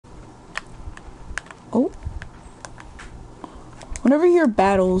Oh. Whenever you hear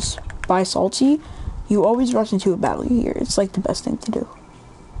battles by Salty, you always rush into a battle you hear. It's like the best thing to do.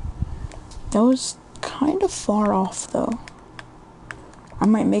 That was kind of far off though. I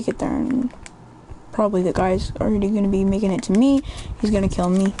might make it there and probably the guy's already going to be making it to me. He's going to kill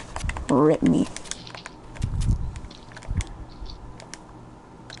me. Rip me.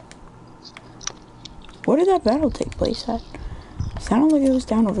 Where did that battle take place at? It sounded like it was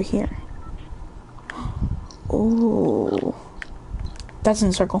down over here. Oh. That's in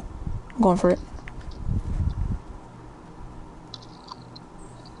the circle. I'm going for it.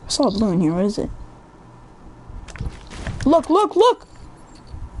 I saw a blue in here. What is it? Look, look, look!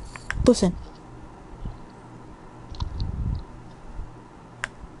 Listen.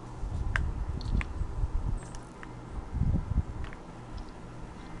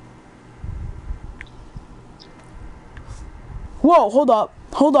 Whoa, hold up.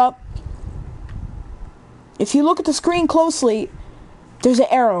 Hold up. If you look at the screen closely, there's an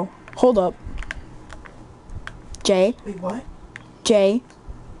arrow. Hold up. Jay? Wait, what? Jay?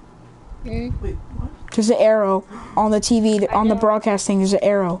 Wait, what? There's an arrow on the TV, on the broadcasting, there's an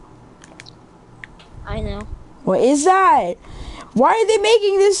arrow. I know. What is that? Why are they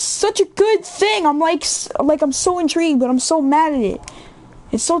making this such a good thing? I'm like I'm so intrigued, but I'm so mad at it.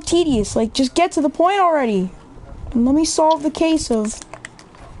 It's so tedious. Like, just get to the point already. And let me solve the case of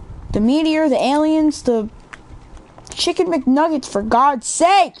the meteor, the aliens, the chicken McNuggets, for God's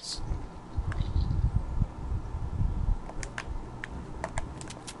sakes.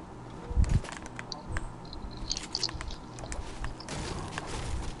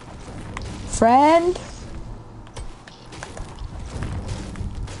 Friend?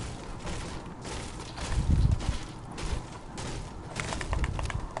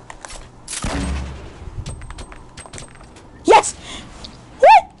 Yes!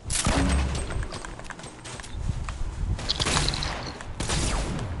 What?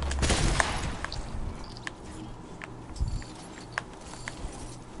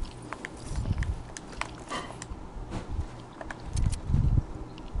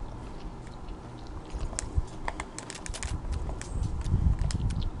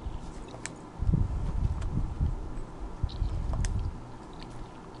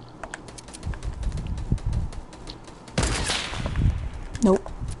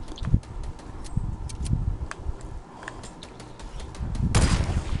 Nope.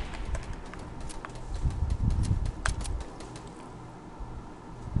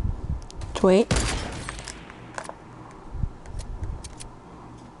 Wait.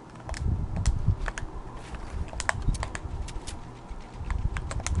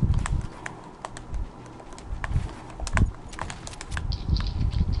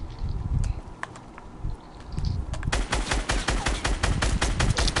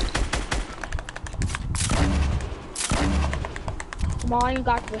 Come on, you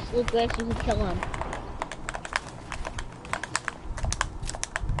got this. Lucas, you can kill him.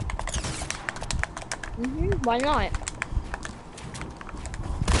 Why not?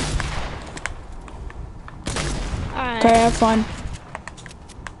 Alright. Okay, have fun.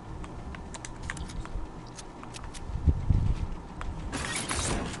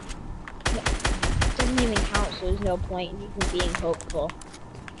 Doesn't even count, so there's no point in even being hopeful.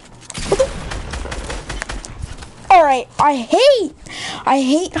 Alright, I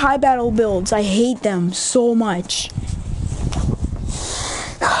hate high battle builds. I hate them so much.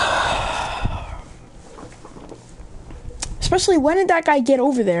 Especially, when did that guy get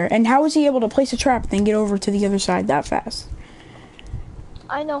over there? And how was he able to place a trap and then get over to the other side that fast?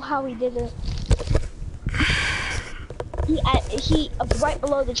 I know how he did it. He right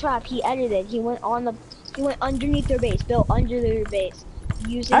below the trap, he edited. He went underneath their base, built under their base.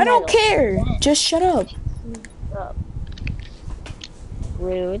 Using I don't metal. care. Just shut up.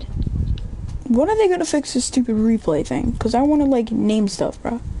 Rude. When are they gonna fix this stupid replay thing? Because I want to, like, name stuff,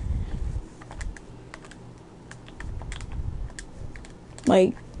 bro.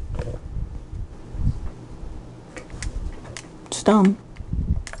 Like, it's dumb.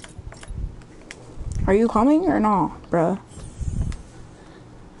 Are you coming or not, bruh?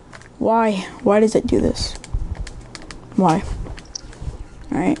 Why? Why does it do this? Why?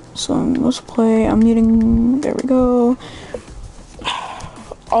 Alright, so let's play. I'm muting. There we go.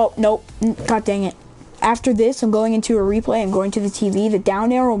 Oh, nope. God dang it. After this, I'm going into a replay and going to the TV. The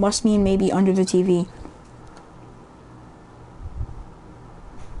down arrow must mean maybe under the TV.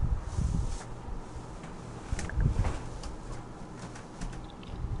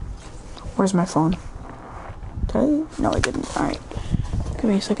 Where's my phone? Did I? No, I didn't. Alright. Give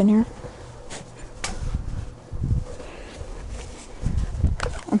me a second here.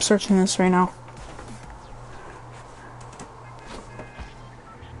 I'm searching this right now.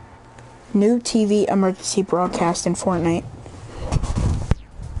 New TV emergency broadcast in Fortnite.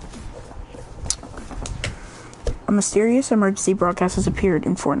 A mysterious emergency broadcast has appeared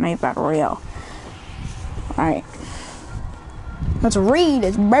in Fortnite Battle Royale. Alright. Let's read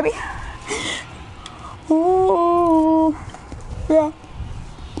it, baby. Oh, yeah.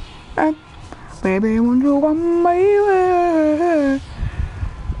 Baby, won't you come baby?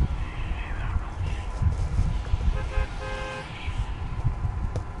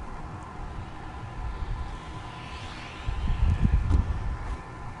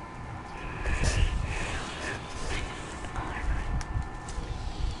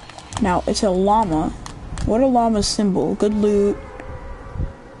 Now, it's a llama. What a llama's symbol. Good loot.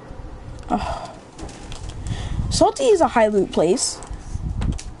 Salty is a high loot place.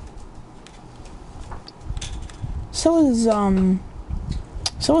 So is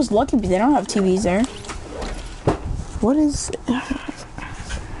Lucky, but they don't have TVs there. What is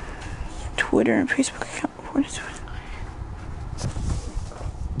Twitter and Facebook account? What is it?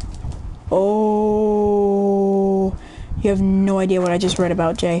 Oh, you have no idea what I just read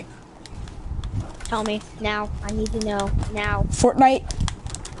about, Jay. Tell me now. I need to know now. Fortnite.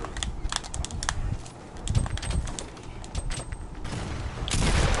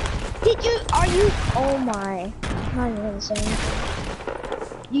 Are you? Oh my! I'm not even gonna say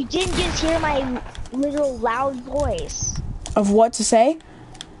anything. You didn't just hear my little loud voice. Of what to say?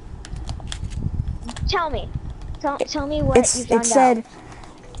 Tell me. Tell me what you found out. It said,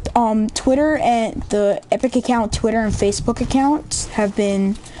 Twitter and the Epic account, Twitter and Facebook accounts have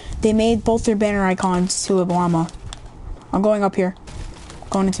been. They made both their banner icons to a llama. I'm going up here.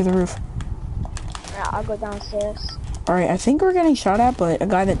 Going into the roof. Yeah, I'll go downstairs. Alright, I think we're getting shot at, but a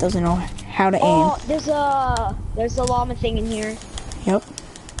guy that doesn't know how to aim. Oh, there's a llama thing in here. Yep.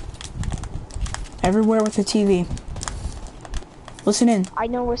 Everywhere with a TV. Listen in. I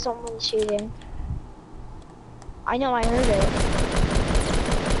know where someone's shooting. I know, I heard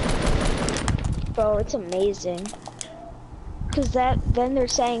it. Bro, it's amazing. Cause then they're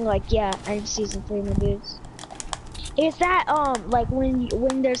saying like, yeah, end season 3, my dudes. It's that like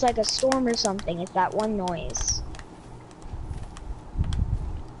when there's like a storm or something, it's that one noise.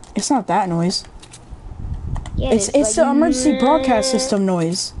 It's not that noise. Yeah, it's like, the emergency broadcast system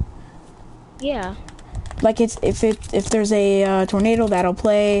noise. Yeah. Like if there's a tornado that'll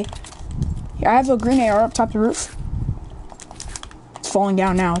play. I have a green AR up top of the roof. It's falling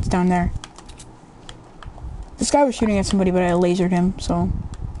down now. It's down there. This guy was shooting at somebody, but I lasered him, so.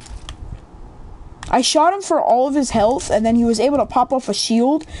 I shot him for all of his health, and then he was able to pop off a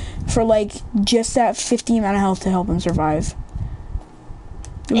shield for like just that 50 amount of health to help him survive.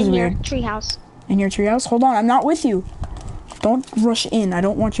 It was weird. Treehouse. In your treehouse? Hold on, I'm not with you. Don't rush in. I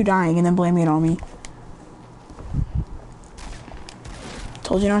don't want you dying and then blaming it on me.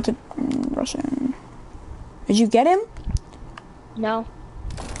 Told you not to rush in. Did you get him? No.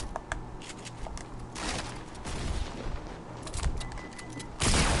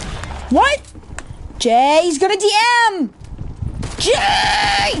 What? Jay, he's gonna DM!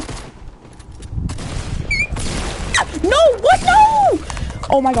 Jay! No, what? No!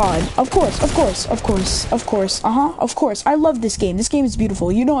 Oh my god. Of course. Of course. I love this game. This game is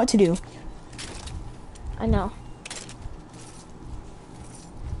beautiful. You know what to do. I know.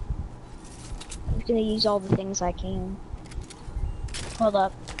 I'm gonna use all the things I can. Hold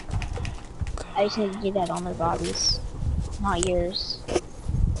up. I just need to get that on their bodies. Not yours.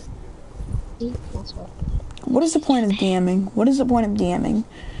 See? That's what. What is the point of DMing? What is the point of DMing?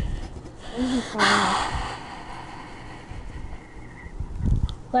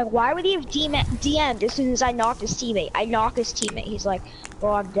 Like, why would he have DM'd as soon as I knocked his teammate? I knock his teammate. He's like,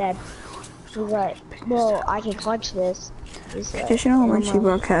 bro, I'm dead. He's like, bro, I can clutch this. Traditional emergency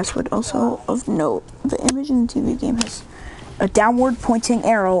broadcast would also of note. The image in the TV game has a downward pointing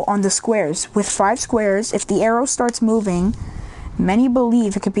arrow on the squares. With 5 squares, if the arrow starts moving, many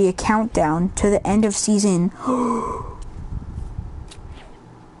believe it could be a countdown to the end of season.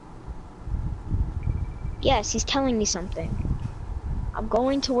 Yes, he's telling me something. I'm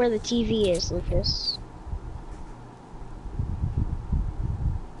going to where the TV is, Lucas.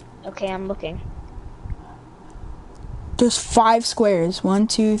 Okay, I'm looking. There's 5 squares. 1,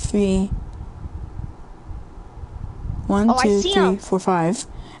 2, 3. 1, 2, 3, 4, 5.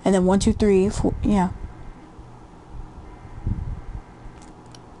 And then 1, 2, 3, 4. Yeah.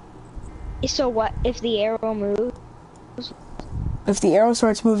 So what if the arrow moves? If the arrow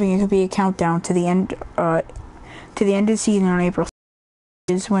starts moving, it could be a countdown to the end. To the end of the season on April.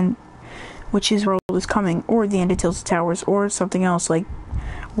 Which is world is coming, or the end of Tilted Towers, or something else like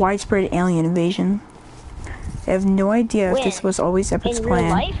widespread alien invasion. I have no idea if When? this was always Epic's In real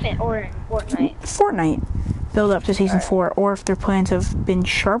plan. life or in Fortnite? Fortnite. Build up to season Alright. 4, or if their plans have been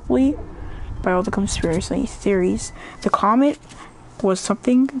sharply by all the conspiracy theories. The comet was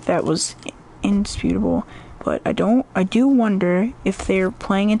something that was indisputable, but I do wonder if they're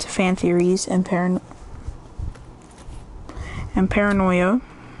playing into fan theories and paranoia.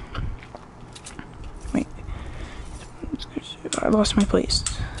 Wait, I lost my place.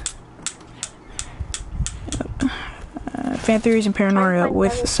 Fan theories and paranoia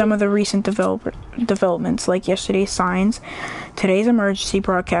with some of the recent developments, like yesterday's signs, today's emergency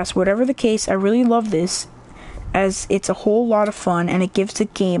broadcast. Whatever the case, I really love this, as it's a whole lot of fun and it gives the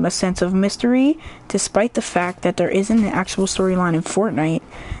game a sense of mystery, despite the fact that there isn't an actual storyline in Fortnite.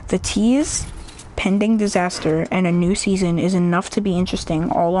 The tease, pending disaster, and a new season is enough to be interesting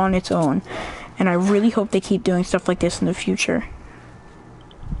all on its own, and I really hope they keep doing stuff like this in the future.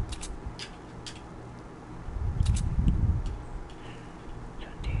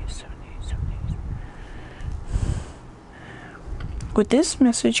 With this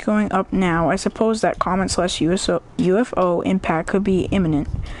message going up now, I suppose that comet/UFO impact could be imminent,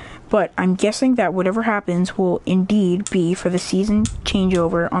 but I'm guessing that whatever happens will indeed be for the season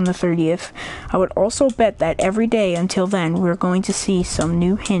changeover on the 30th. I would also bet that every day until then we're going to see some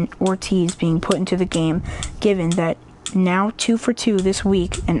new hint or tease being put into the game, given that now 2 for 2 this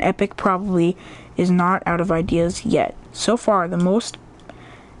week, and Epic probably is not out of ideas yet. So far, the most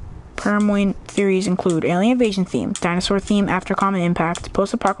paranoid theories include alien invasion theme, dinosaur theme after comet impact,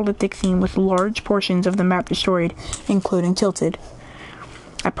 post-apocalyptic theme with large portions of the map destroyed, including Tilted.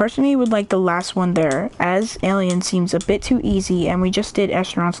 I personally would like the last one there, as Alien seems a bit too easy and we just did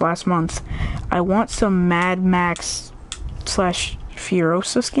astronauts last month. I want some Mad Max /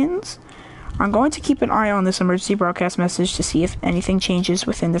 Furiosa skins. I'm going to keep an eye on this emergency broadcast message to see if anything changes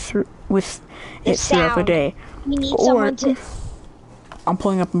within with it throughout the day. We need someone to... I'm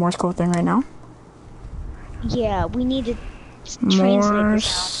pulling up the Morse code thing right now. Yeah, we need to translate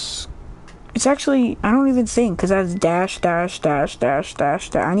this out. It's actually, I don't even think, because that's dash, dash, dash, dash,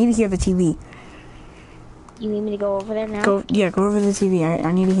 dash, dash. I need to hear the TV. You need me to go over there now? Go over the TV.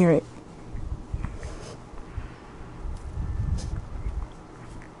 I need to hear it.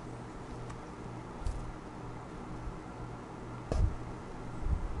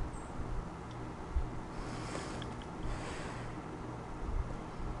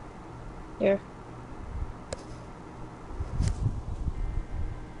 Here.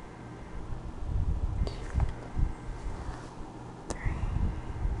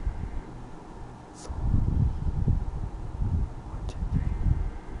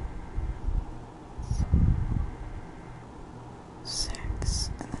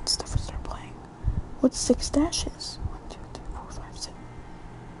 What's 6 dashes? 1, 2, 3, 4, 5, 6.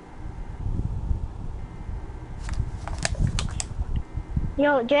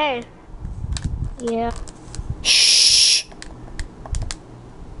 Yo, Jay. Yeah. Shh.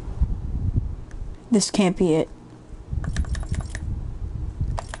 This can't be it.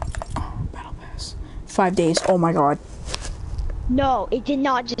 Oh, Battle Pass. 5 days. Oh my god. No, it did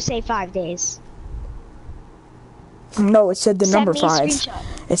not just say 5 days. No, it said the number 5. Screenshot.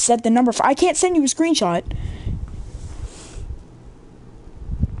 It said the number 5. I can't send you a screenshot.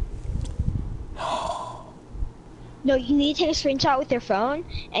 No, you need to take a screenshot with your phone,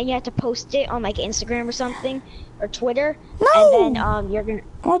 and you have to post it on like Instagram or something, or Twitter. No! And then you're gonna.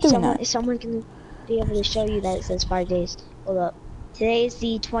 I'm not doing that. Someone can be able to show you that it says 5 days. Hold up. Today is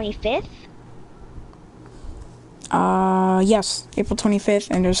the 25th. Yes, April 25th,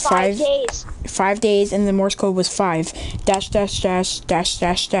 and there's 5 days. 5 days, and the Morse code was 5 dash dash dash dash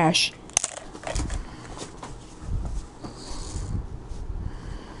dash dash.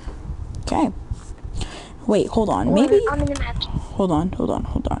 Okay. Wait, hold on. Maybe. I'm in the map. Hold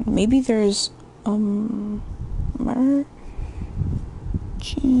on. Maybe there's emergency.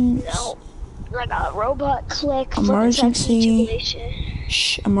 No, like a robot click. Emergency.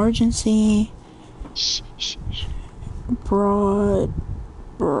 Shh. Emergency. Shh. Broadcast.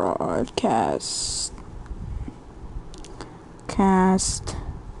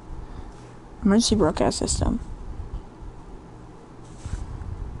 Emergency broadcast system.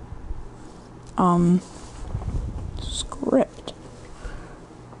 Script.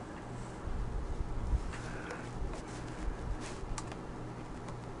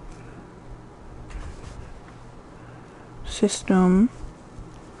 System.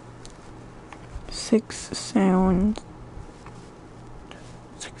 6 sound.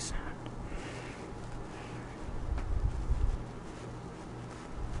 6 sound.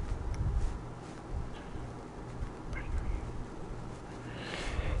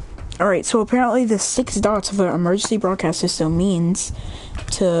 Alright, so apparently the 6 dots of an emergency broadcast system means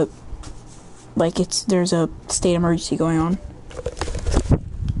to, like, there's a state emergency going on.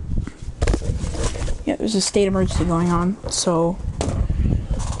 Yeah, there's a state emergency going on, so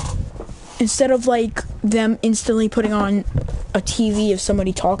instead of, like, them instantly putting on a TV of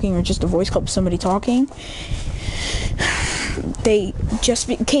somebody talking or just a voice clip of somebody talking, they, just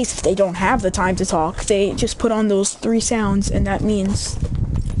in case if they don't have the time to talk, they just put on those 3 sounds, and that means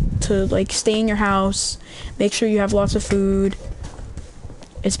to, like, stay in your house, make sure you have lots of food.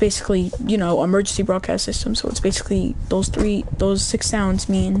 It's basically, you know, emergency broadcast system, so it's basically those 6 sounds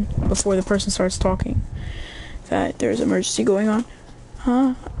mean before the person starts talking that there's emergency going on.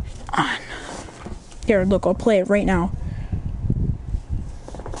 Huh? Here, look, I'll play it right now.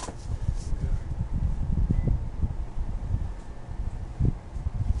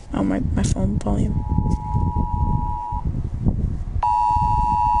 Oh, my phone volume.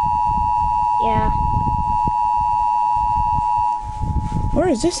 Yeah. Where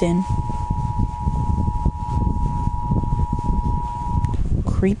is this in?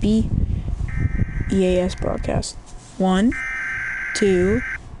 Creepy EAS broadcast. 1, 2,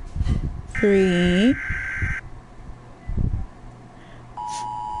 3.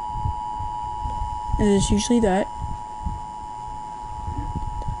 It is usually that.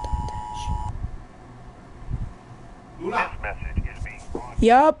 This message is being broadcast.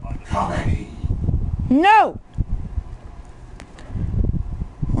 Yup. No!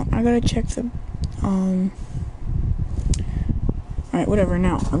 Well, I gotta check the, Alright, whatever,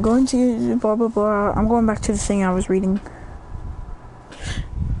 now. I'm going to blah blah blah. I'm going back to the thing I was reading.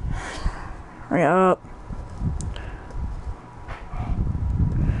 Hurry up.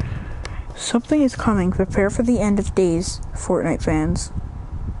 Something is coming. Prepare for the end of days, Fortnite fans.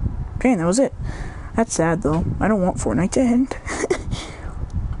 Okay, that was it. That's sad, though. I don't want Fortnite to end.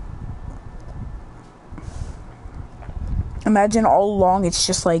 Imagine all along it's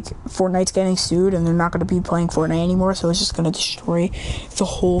just like Fortnite's getting sued and they're not going to be playing Fortnite anymore, so it's just going to destroy the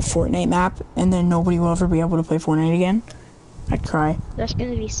whole Fortnite map and then nobody will ever be able to play Fortnite again. I'd cry. That's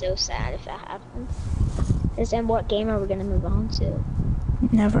gonna be so sad if that happens. Because then what game are we gonna move on to?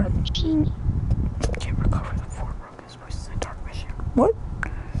 Never. Genie. Can't recover the 4 broken spices in dark mission. What?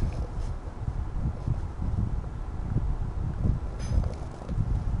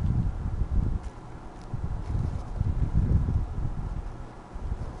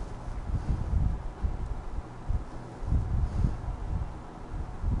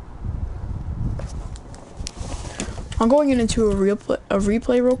 I'm going into a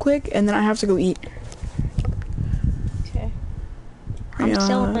replay real quick, and then I have to go eat. Okay. I'm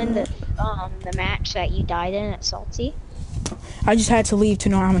still in the match that you died in at Salty. I just had to leave to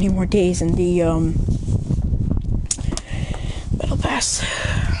know how many more days in the battle pass.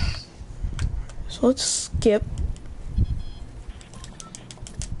 So let's skip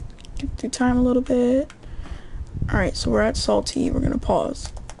through time a little bit. All right, so we're at Salty. We're gonna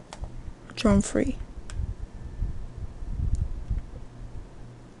pause. Drone free.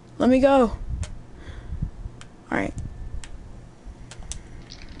 Let me go. Alright.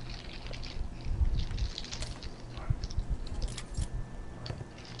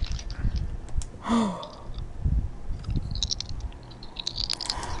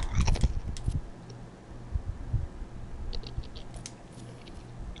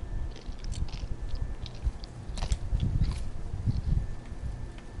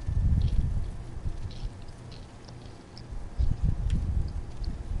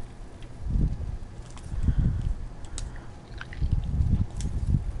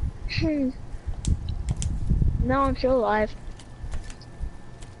 No, I'm still alive.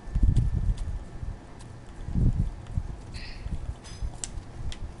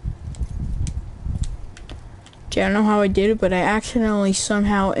 Okay, I don't know how I did it, but I accidentally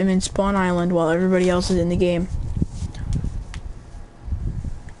somehow am in Spawn Island while everybody else is in the game.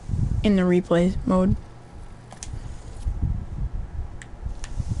 In the replay mode.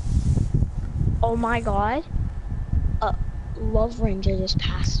 Oh my god. Love Ranger just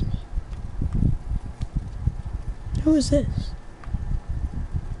passed me. Who is this?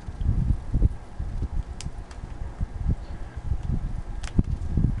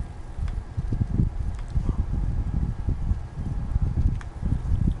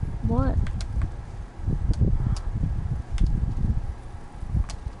 What?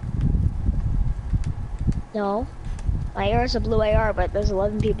 No. My AR is a blue AR, but there's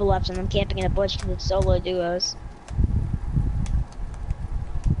 11 people left and I'm camping in a bush with solo duos.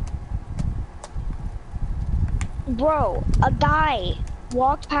 Bro, a guy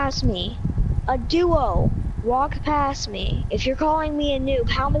walked past me. A duo. Walk past me. If you're calling me a noob,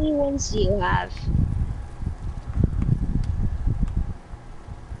 how many wins do you have?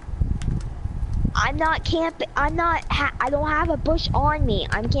 I'm not camping. I don't have a bush on me.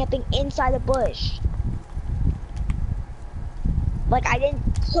 I'm camping inside a bush. Like, I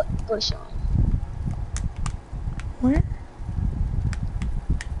didn't put bush on. Where?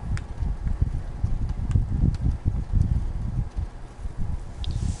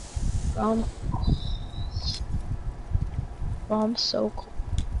 Um, oh, I'm so cool.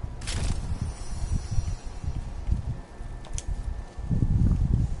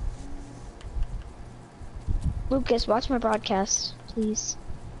 Lucas, watch my broadcast, please.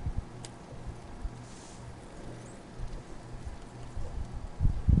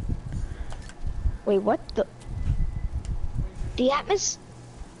 Wait, what the?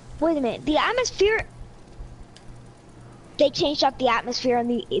 Wait a minute. The atmosphere. They changed up the atmosphere, and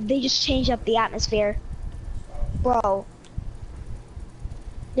they just changed up the atmosphere, bro.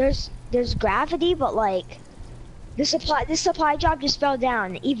 There's gravity, but like this supply drop just fell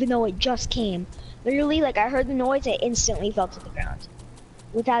down, even though it just came. Literally, like I heard the noise, it instantly fell to the ground,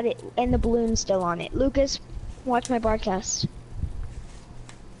 without it, and the balloon's still on it. Lucas, watch my broadcast.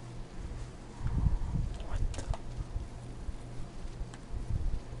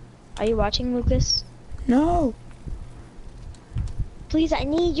 Are you watching, Lucas? No. Please, I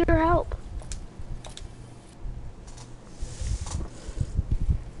need your help.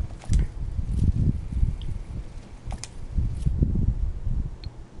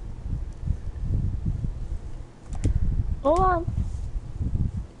 Hold on.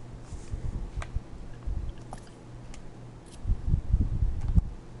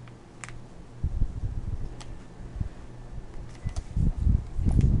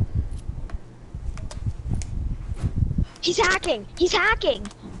 He's hacking. He's hacking.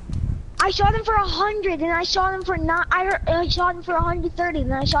 I shot him for 100, and I shot him for I shot him for 130,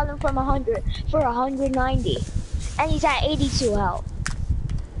 and I shot him from 100 for 190, and he's at 82 health.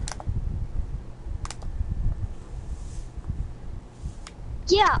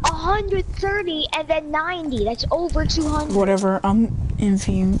 Yeah, 130 and then 90. That's over 200. Whatever. I'm in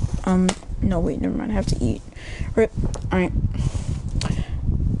fume. No, wait, never mind. I have to eat. Right. All right.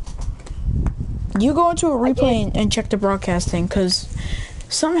 You go into a replay and check the broadcasting, because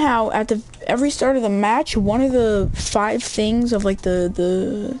somehow at every start of the match, one of the 5 things of like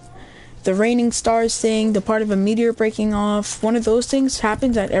the raining stars thing, the part of a meteor breaking off, one of those things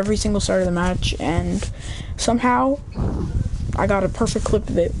happens at every single start of the match, and somehow I got a perfect clip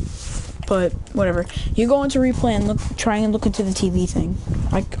of it. But whatever. You go into replay and try and look into the TV thing.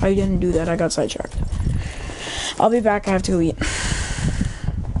 I didn't do that. I got sidetracked. I'll be back. I have to go eat.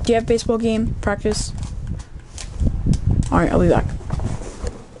 Do you have baseball game practice? Alright, I'll be back.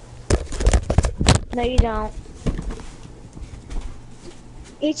 No, you don't.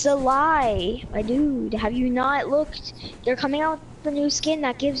 It's a lie, my dude. Have you not looked? They're coming out with the new skin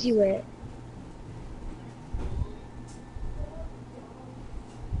that gives you it.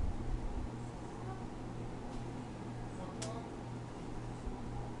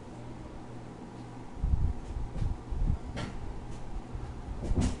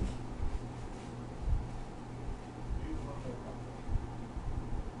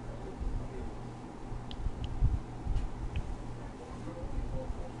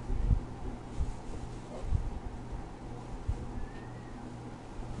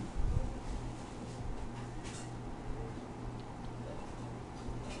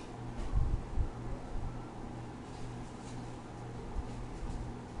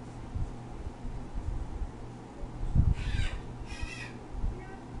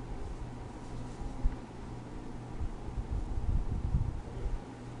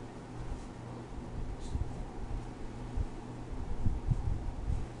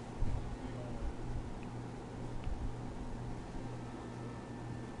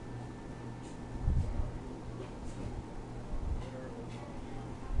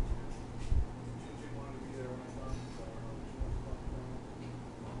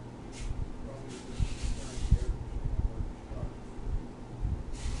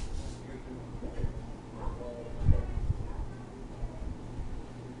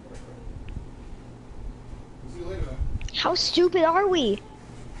 How stupid are we?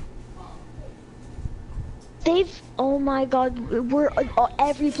 Oh my god,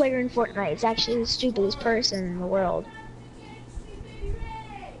 every player in Fortnite is actually the stupidest person in the world.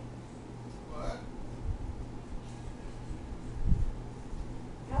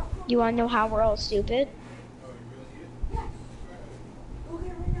 You wanna know how we're all stupid?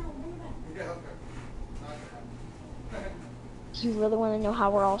 You really wanna know how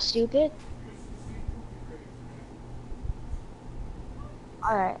we're all stupid?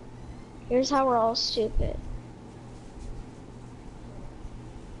 Alright. Here's how we're all stupid.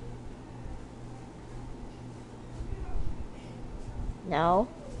 No.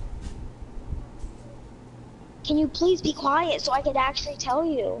 Can you please be quiet so I could actually tell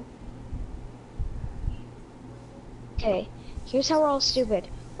you? Okay, here's how we're all stupid.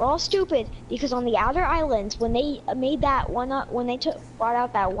 We're all stupid because on the outer islands, when they made that one up, when they brought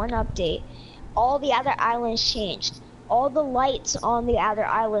out that one update, all the other islands changed. All the lights on the outer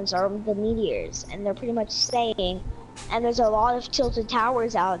islands are the meteors, and they're pretty much saying, and there's a lot of tilted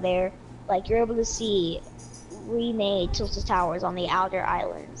towers out there, like you're able to see remade tilted towers on the outer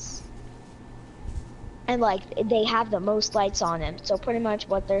islands. And like they have the most lights on them, so pretty much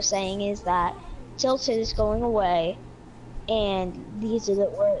what they're saying is that tilted is going away, and these are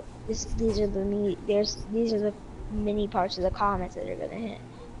the mini parts of the comments that are gonna hit.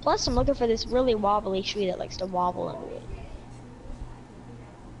 Plus, I'm looking for this really wobbly tree that likes to wobble and move.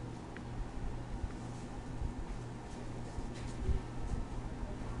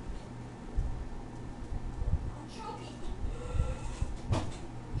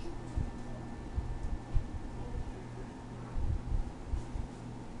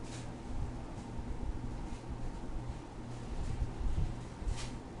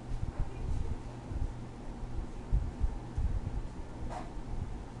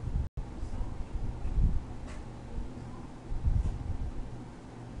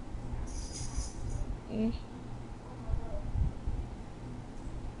 Mm.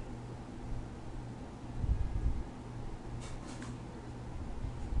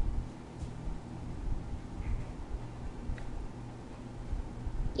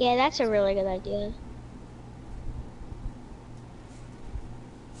 Yeah, that's a really good idea.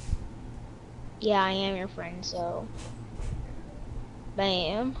 Yeah, I am your friend, so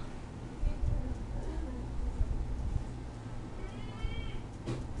bam.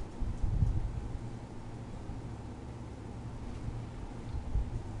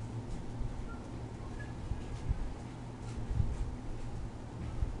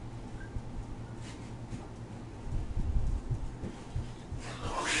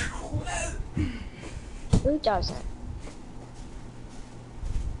 Who doesn't?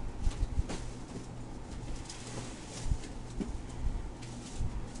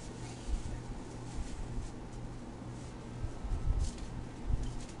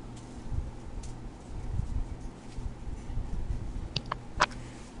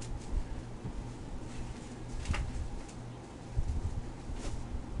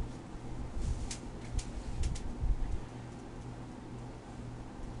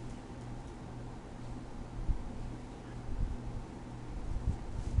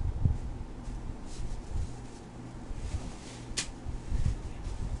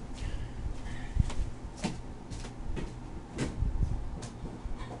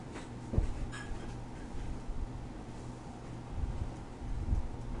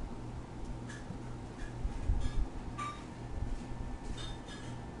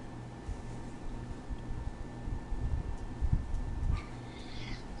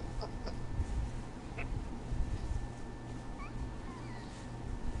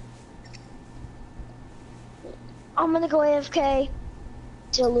 I'm gonna go AFK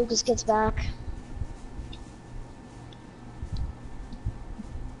till Lucas gets back.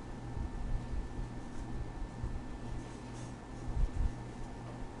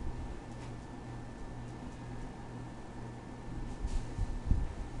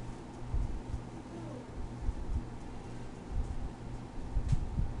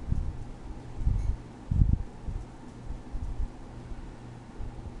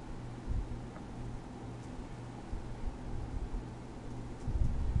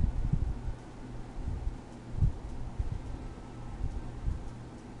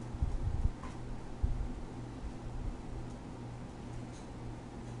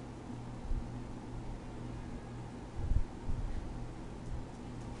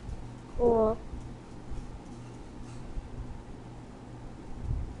 Cool.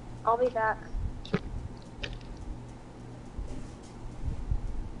 I'll be back.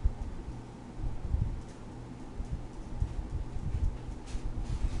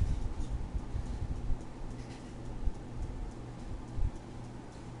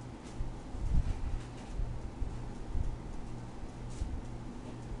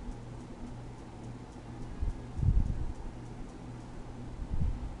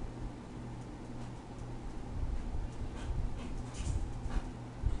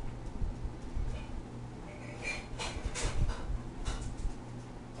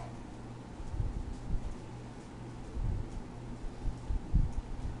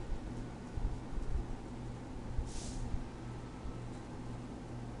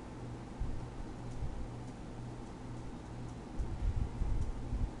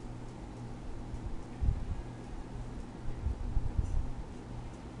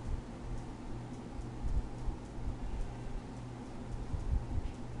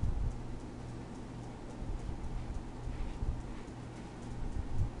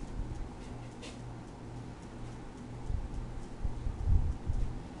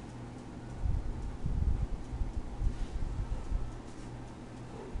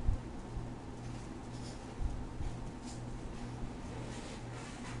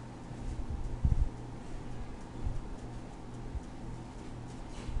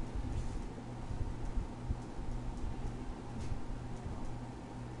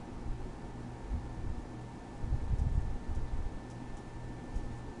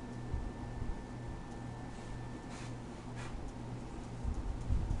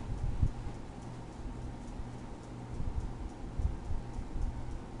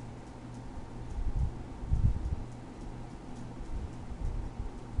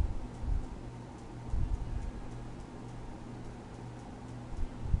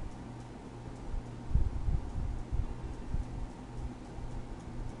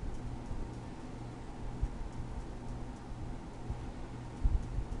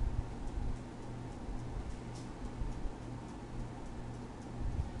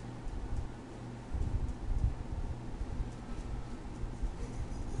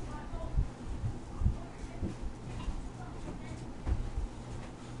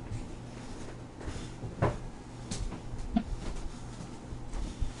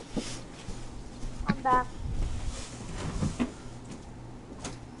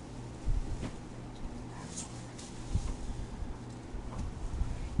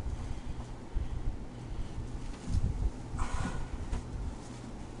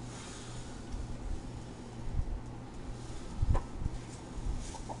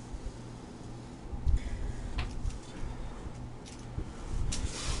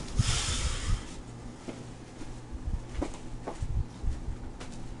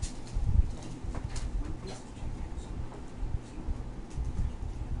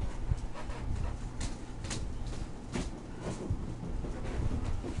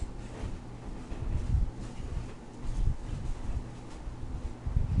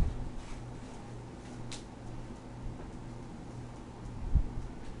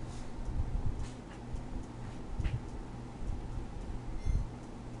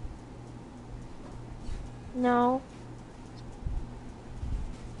 No.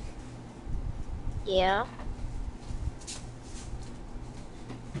 Yeah.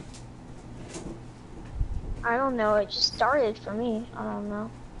 I don't know. It just started for me. I don't know.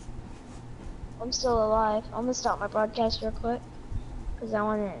 I'm still alive. I'm gonna stop my broadcast real quick because I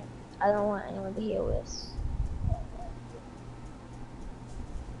don't want anyone to hear this.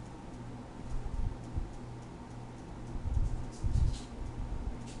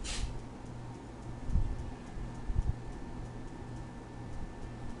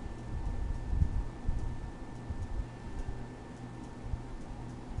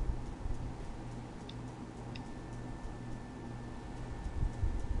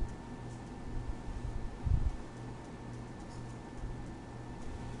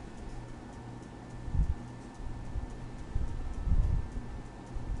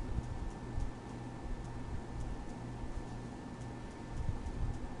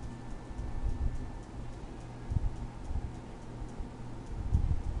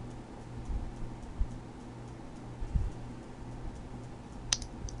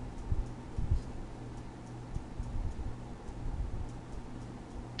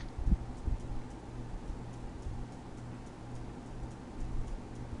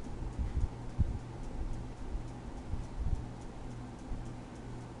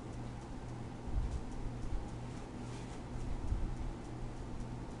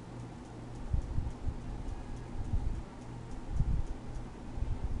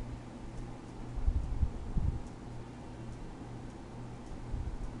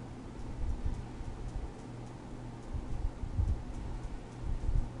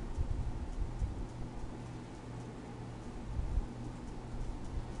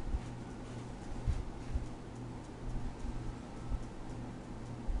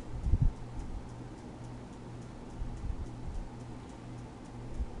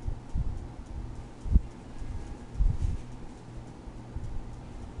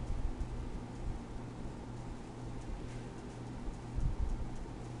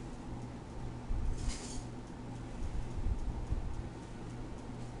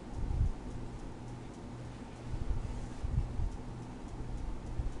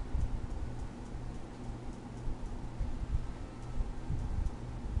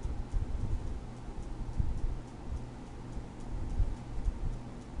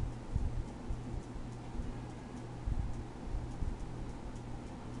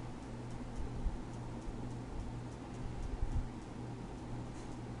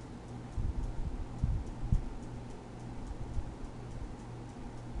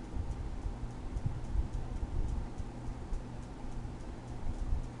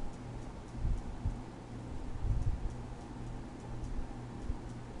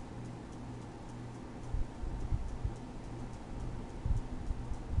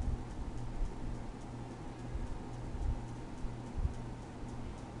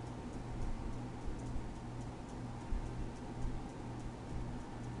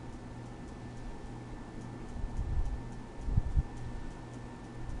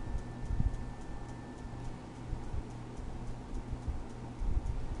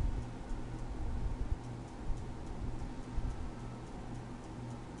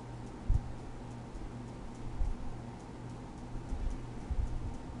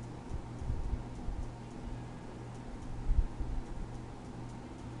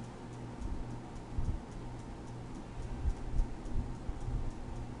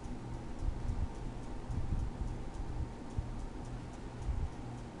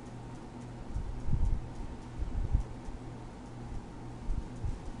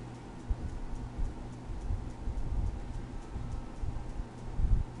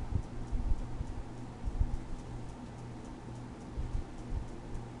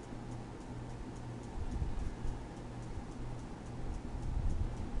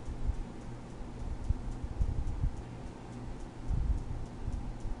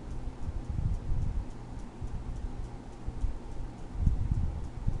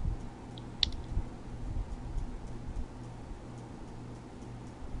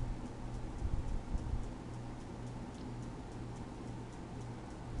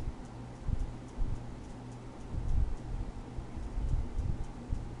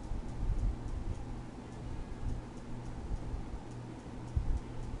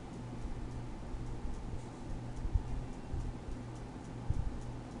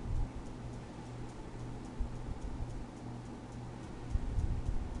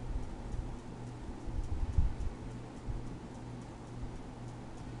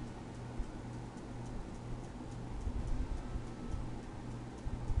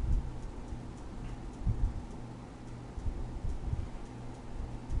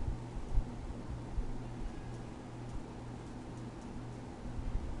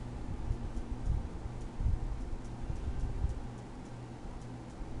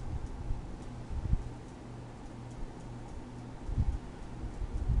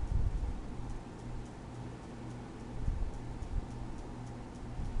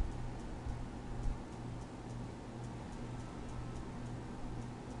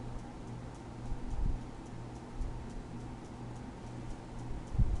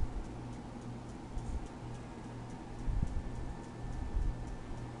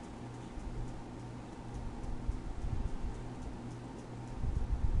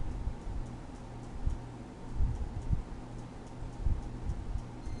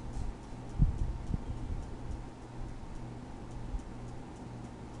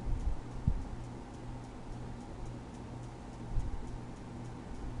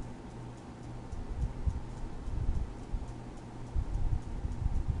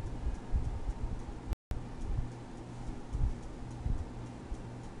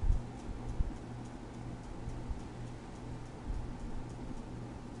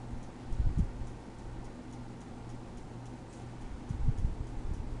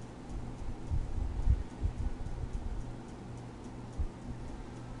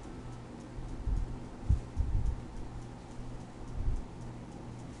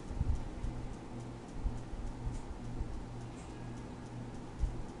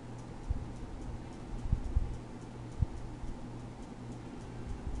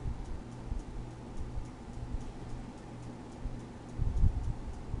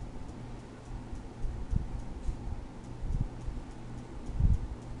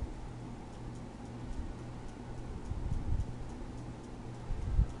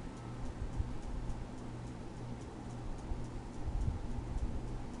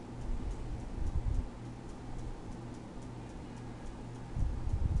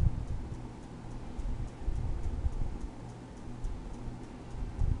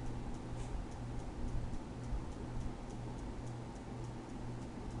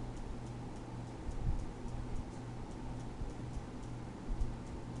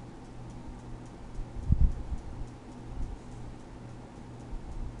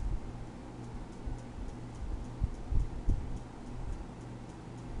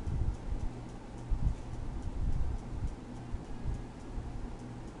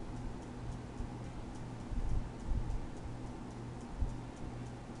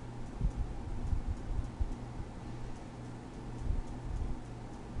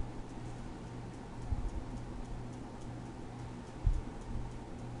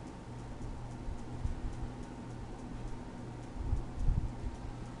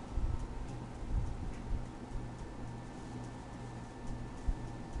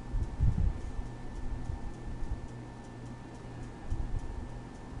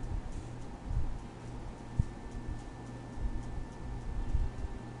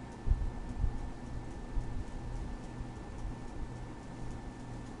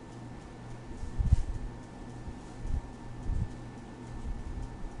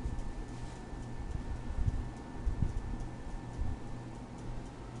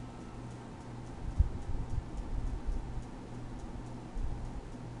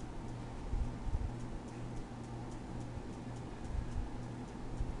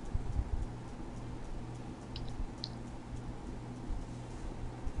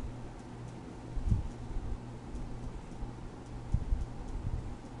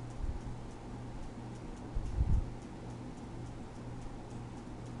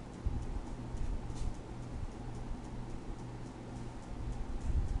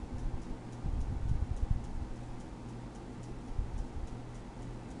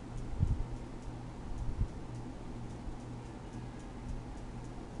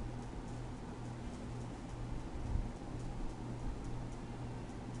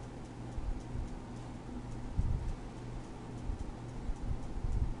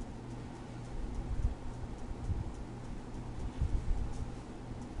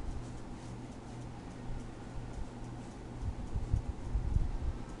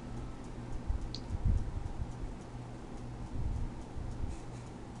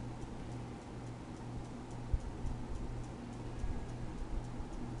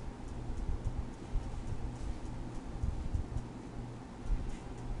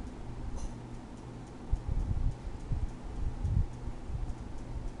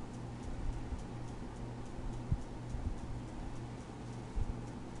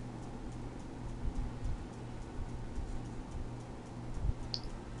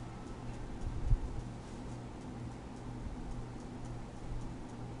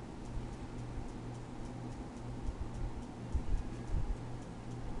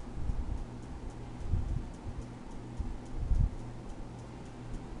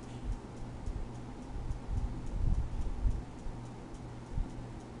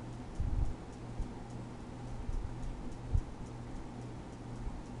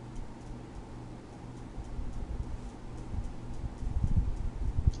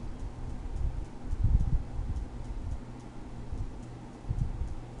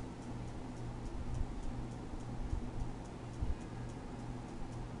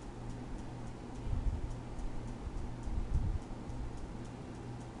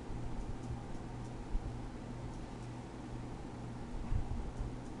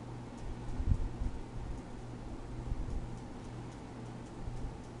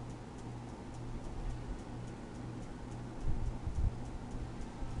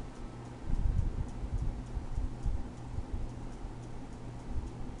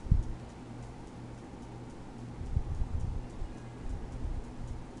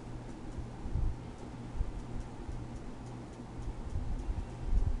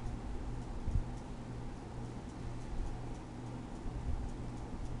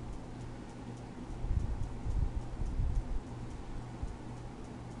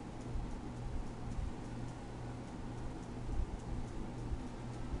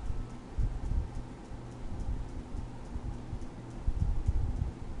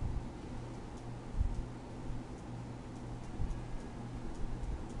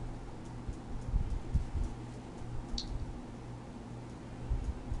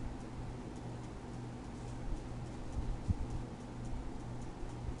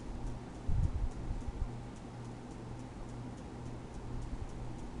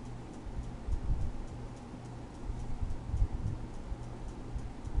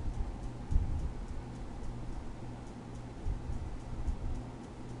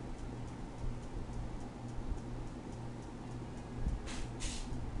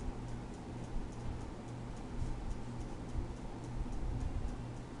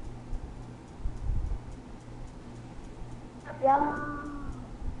 Yeah.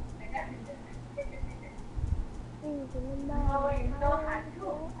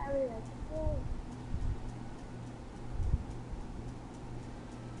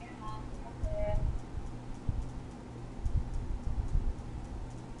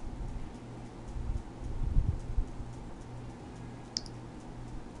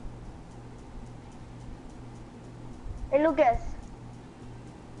 Hey Lucas.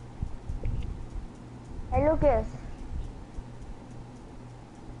 Hey Lucas.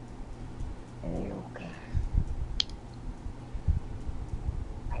 Hey Lucas.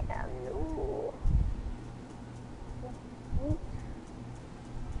 I am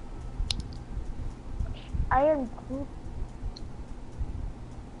you. I am Groot.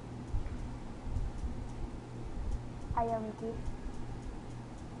 I am Groot.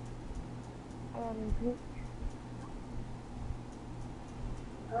 I am Groot.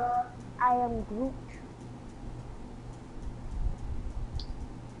 I am Groot.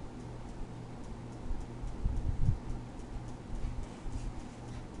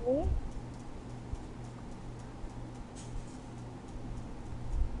 Me?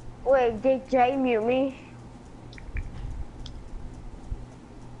 Wait, did Jay mute me?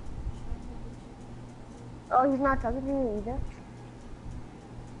 Oh, he's not talking to me either.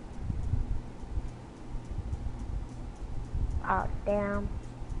 Oh, damn.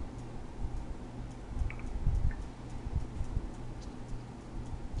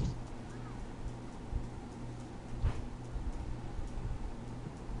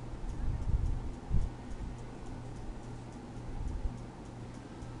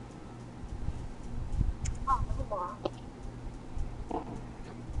 Oh, come on.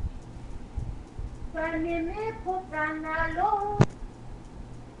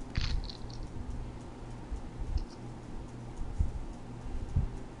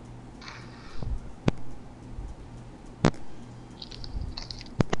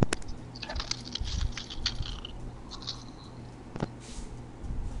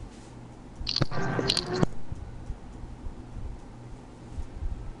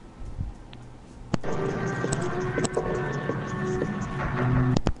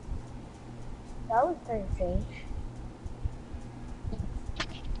 That was pretty strange.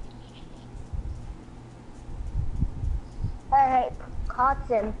 Hey,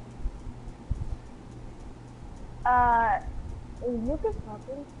 Cotton. Is Lucas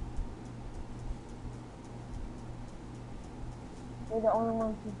talking? You're the only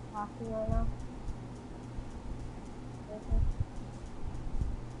one who's talking right now.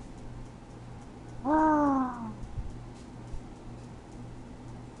 Ah.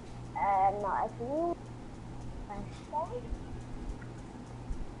 No, actually, I'm sorry.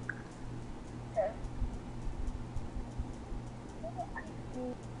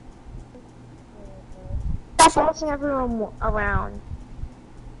 Stop bossing everyone around.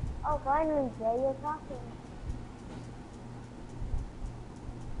 Oh, finally, Jay, you're talking.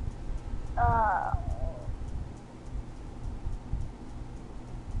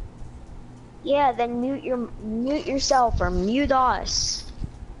 Yeah, then mute yourself or mute us.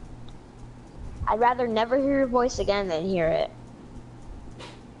 I'd rather never hear your voice again than hear it.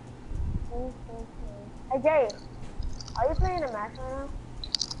 Hey Jay, are you playing a match right now?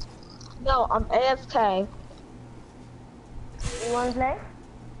 No, I'm AFK. You wanna play?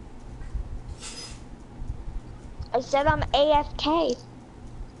 I said I'm AFK.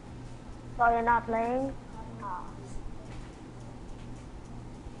 So you're not playing? Oh.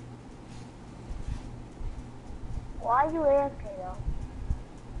 Why are you AFK though?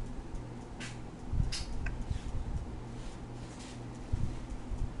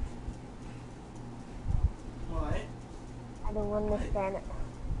 What? I don't understand it.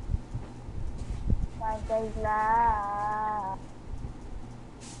 5 days left.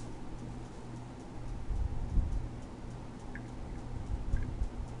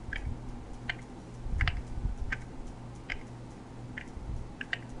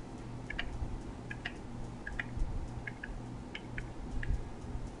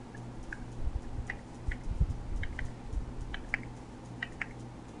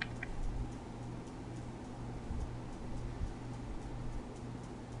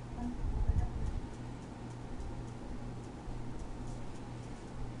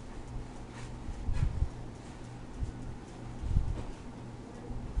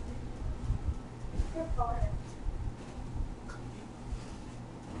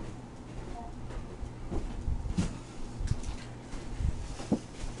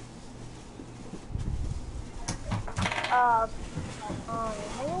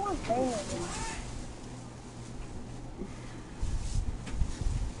 Anyone playing it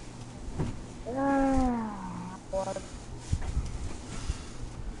now? What?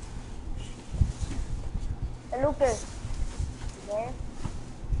 Lucas. There?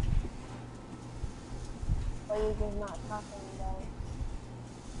 Or you just not talking about?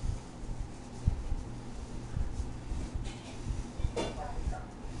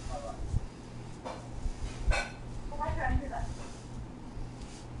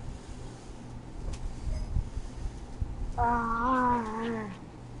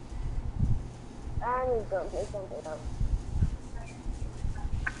 I need to play something else.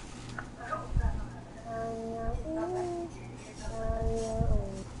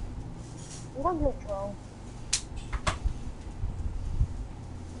 I'm gonna play Troll.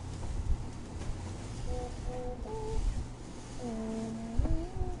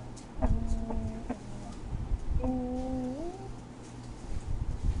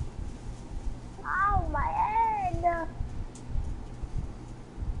 Ow, my head!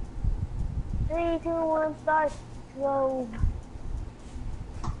 3, 2, 1, start. Troll.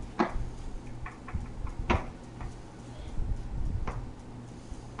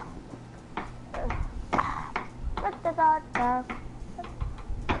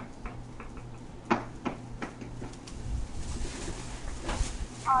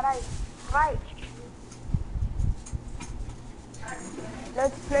 Alright, right.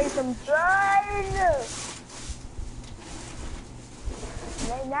 Let's play some fun.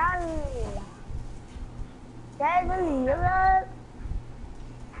 Right now. Cái nó gì đó.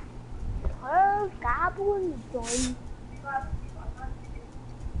 Cá buôn rồi.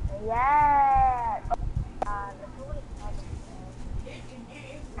 Yeah.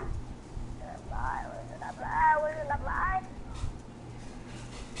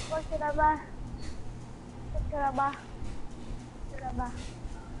 What should I buy? What should I buy? What should I buy?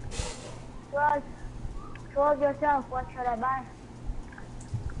 Trust yourself. What should I buy?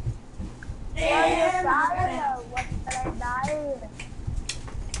 What should I buy?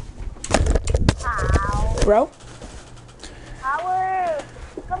 How? Bro? Howard!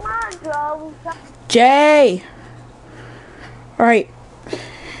 Come on, bro. Jay! Alright.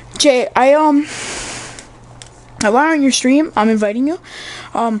 Jay, I went on your stream. I'm inviting you.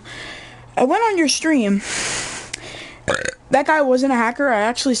 I went on your stream. That guy wasn't a hacker. I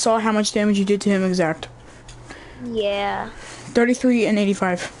actually saw how much damage you did to him exact. Yeah. 33 and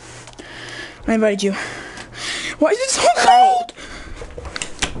 85. I invited you. Why is it so cold?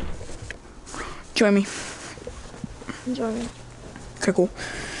 Join me. Join me. Okay, cool.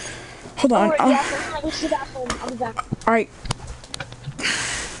 Hold on. I'll be back. Alright.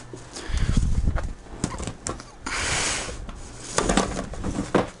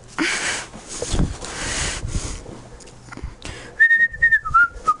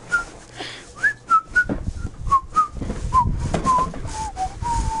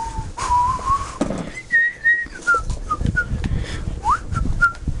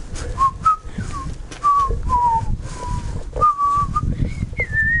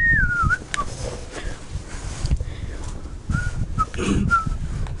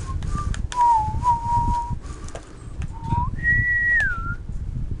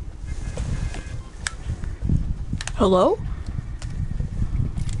 Hello?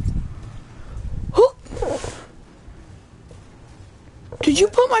 Who? Did you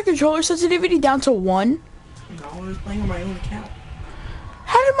put my controller sensitivity down to 1? No, I was playing on my own account.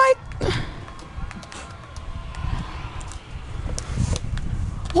 How did my...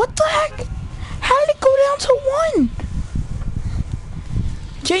 What the heck? How did it go down to 1?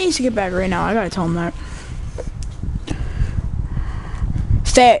 Jay needs to get back right now. I gotta tell him that.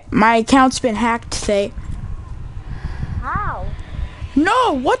 Thay, my account's been hacked, Thay. How?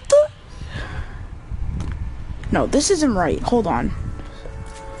 No, what the? No, this isn't right. Hold on.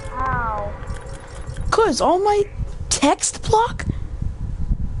 How? Cause all my text block?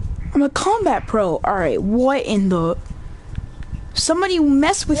 I'm a combat pro. Alright, what in the... Somebody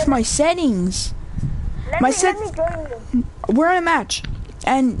messed with my settings. Let me join you. We're in a match.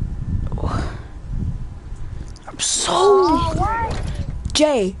 And... I'm so... Oh, what?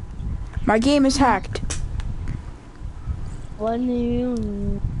 Jay, my game is hacked. What do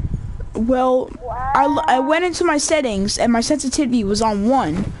you... Well, I went into my settings and my sensitivity was on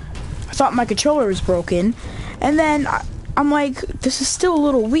 1. I thought my controller was broken. And then I'm like, this is still a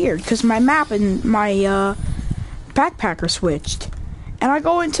little weird because my map and my backpack are switched. And I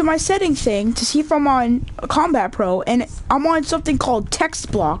go into my setting thing to see if I'm on Combat Pro and I'm on something called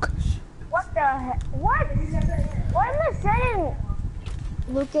text block. What the heck? What? What am I saying?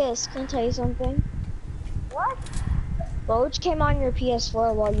 Lucas, can I tell you something? What? Boge came on your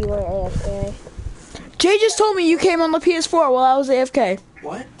PS4 while you were AFK. Jay just told me you came on the PS4 while I was AFK.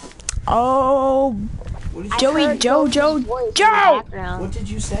 What? Oh, What What did you Joey, heard Joe, Goku's Joe, voice in the Joe! background. What did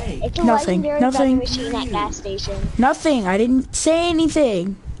you say? It's a Nothing, legendary nothing. vending machine at gas station. Nothing. I didn't say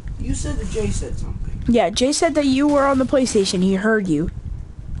anything. You said that Jay said something. Yeah, Jay said that you were on the PlayStation. He heard you.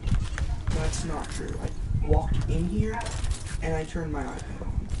 That's not true. I walked in here and I turned my iPad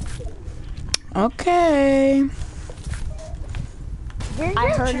on. Okay. I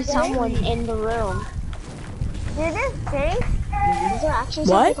heard someone in the room. Did this thing? Is there actually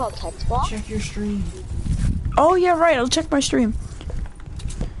What? something called text block? Check your stream. Oh, yeah, right. I'll check my stream.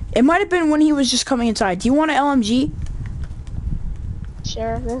 It might have been when he was just coming inside. Do you want an LMG?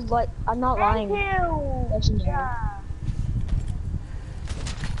 Sure, there's like, I'm not Thank lying. you. Legendary. Yeah.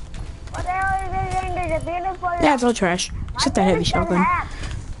 What the hell is this thing? There's a beautiful. Yeah, it's all trash. Except that heavy shotgun.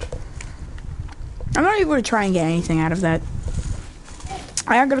 I'm not even going to try and get anything out of that.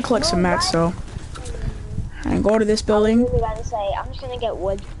 I am going to collect some mats, though. And go to this I building. was really about to say, I'm just gonna get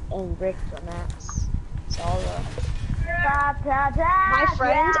wood and brick for Max. So my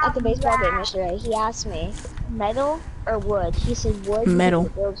friend at the baseball game yesterday, he asked me, metal or wood? He said wood. Metal.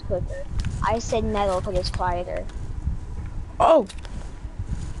 Because it builds quicker. I said metal because it's quieter. Oh.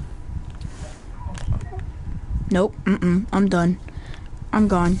 Nope. I'm done. I'm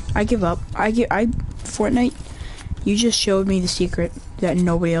gone. I give up. Fortnite, you just showed me the secret that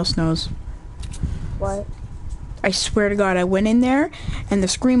nobody else knows. What? I swear to God, I went in there and the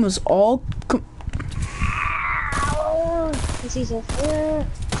screen was all. He sees a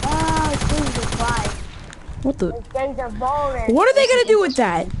What the? There's a bonus. What are they gonna do with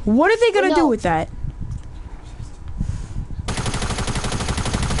that? What are they gonna do with that?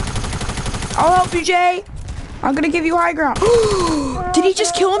 I'll help you, Jay. I'm gonna give you high ground. Did he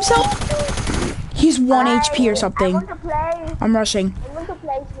just kill himself? He's 1 HP or I something. want to play. I'm rushing. I want to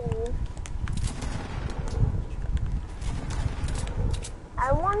play too.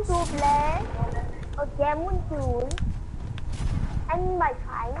 I want to play a game with you and my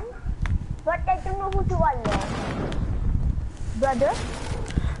friend, but I don't know who to unlock. Brother?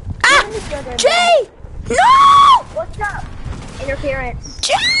 Ah! Brother. Jay! No! What's up? interference.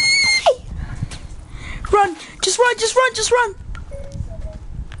 Jay! Run! Just run! Just run! Just run!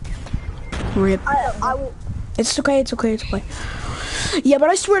 Rip. It's okay. It's okay. It's okay. Yeah, but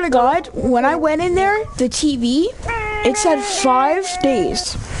I swear to God, when I went in there, the TV, it said 5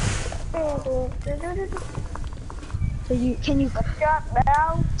 days. So you can Shut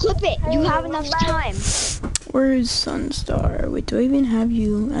down. clip it? You have enough time. Where is Sunstar? Wait, do I even have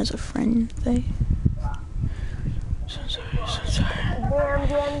you as a friend? Sunstar.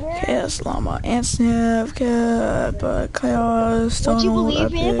 Chaos Llama, Ant Sniff, Chaos, Would you Donald,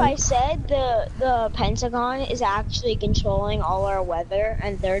 believe me if I Epic. said the Pentagon is actually controlling all our weather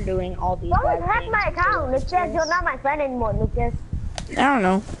and they're doing all these Don't bad hack things my to account. It says you're not my friend anymore, Lucas. I don't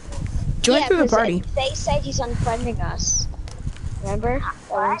know. Join through the 'cause party. They said he's unfriending us. Remember? That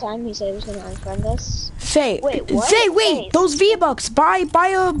one What? time he said he was gonna unfriend us. Faye, Wait, what? Faye, wait, Wait. those V-Bucks, buy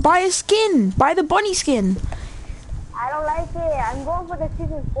a skin, buy the bunny skin. I don't like it. I'm going for the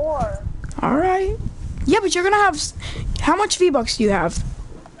season 4. All right. Yeah, but you're gonna have, how much V-Bucks do you have?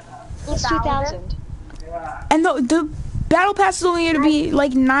 It's 2,000. 2,000. And the battle pass is only gonna be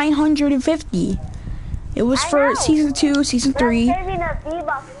like 950. It was I for know. season 2, season But I'm 3. saving a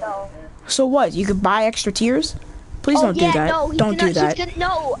V-Bucks though. So what? You could buy extra tiers? Please Oh don't yeah, do that. no, Don't do that.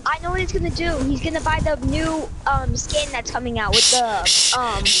 No, I know what he's gonna do. He's gonna buy the new skin that's coming out with the Shh,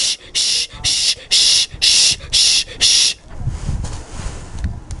 shh, shh, shh, shh, shh, shh.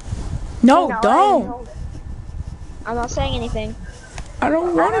 No, No, I don't. know. I'm not saying anything. I don't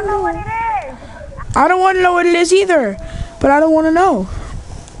I want to don't know what know. it is. I don't want to know what it is either. But I don't want to know.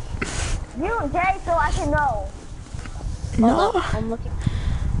 You, Jay, so I can know. No. I'm looking.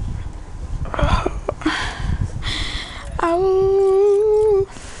 Ow.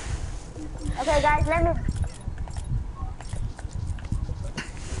 Okay, guys, let me.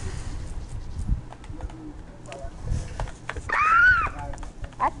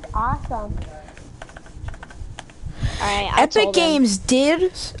 That's awesome. Alright, Epic Games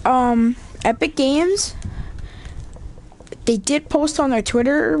did, Epic Games, they did post on their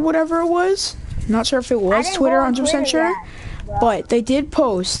Twitter or whatever it was. Not sure if it I was didn't Twitter, go on 100% Twitter sure. yet. But they did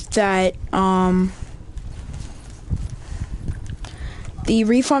post that, the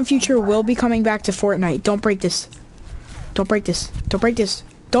refund feature will be coming back to Fortnite. Don't break this. Don't break this. Don't break this.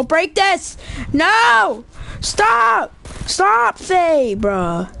 Don't break this! No! Stop! Stop, Faye,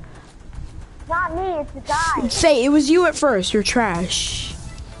 bruh. Not me, it's the guy. Faye, it was you at first. You're trash.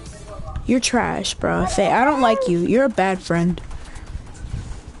 You're trash, bruh. Faye, I don't like you. You're a bad friend.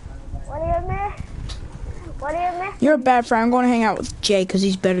 What do you mean? What do you mean? You're a bad friend. I'm going to hang out with Jay because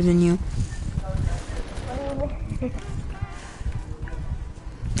he's better than you. What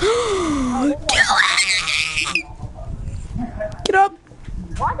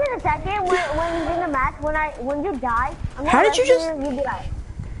in a second when you're in the match, when you die, I'm How did you just? you'll be like,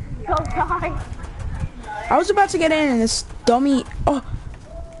 so sorry. I was about to get in and this dummy. Oh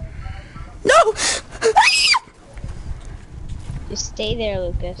no! Just stay there,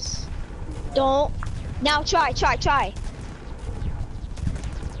 Lucas. Don't. Now try.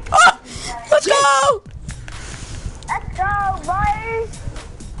 Oh! Let's go! Let's go, boys.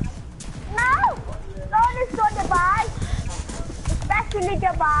 No! Don't destroy the ball. Especially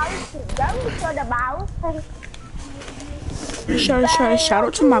the ball. Don't destroy the ball. Shout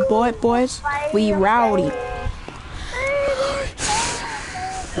out to my boys. We rowdy.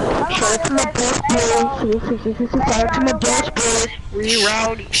 We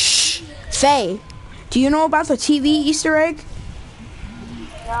rowdy. Shh. Faye, do you know about the TV Easter egg?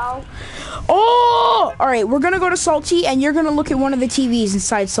 No. Oh! Alright, we're gonna go to Salty and you're gonna look at one of the TVs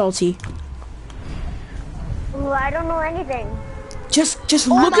inside Salty. Ooh, I don't know anything. Just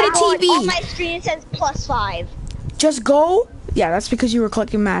look at a TV. On my screen says +5. Just go. Yeah, that's because you were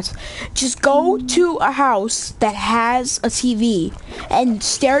collecting mats. Just go to a house that has a TV and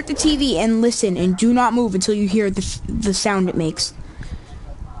stare at the TV and listen and do not move until you hear the sound it makes.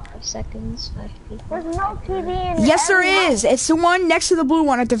 5 seconds. 5 people. There's no TV in Yes, there every is. It's the one next to the blue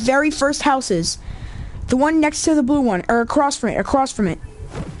one at the very first houses. The one next to the blue one, or across from it.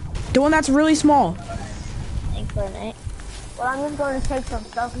 The one that's really small. Thank for a minute. Well, I'm just going to take some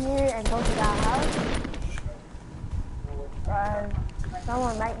stuff here and go to that house.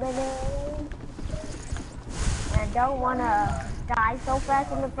 Someone might be there. And I don't want to die so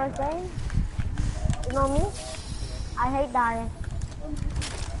fast in the first game. You know me? I hate dying.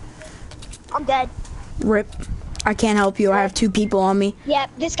 I'm dead. Rip. I can't help you. I have 2 people on me.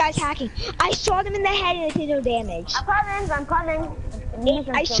 Yep, this guy's hacking. I shot him in the head and it did no damage. I'm coming.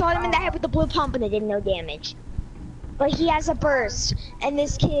 I shot him in the head with the blue pump and it did no damage. But he has a burst, and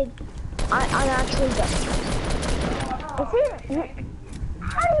this kid, I'm actually done. How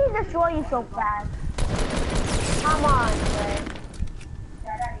did he destroy you so fast? Come on, man.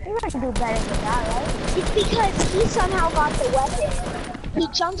 You gotta do better than that, right? It's because he somehow got the weapon. He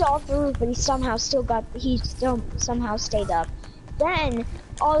jumped off the roof, but he somehow somehow stayed up. Then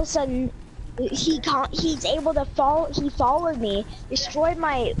all of a sudden, he's able to fall. He followed me, destroyed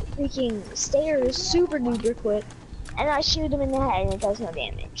my freaking stairs super duper quick, and I shoot him in the head and it does no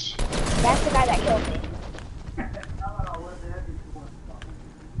damage. That's the guy that killed me.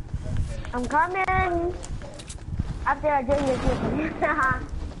 I'm coming. After I doing this with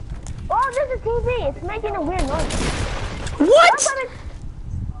oh, there's a TV. It's making a weird noise. What? I'm coming.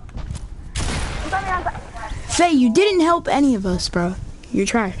 Faye, you didn't help any of us, bro. You're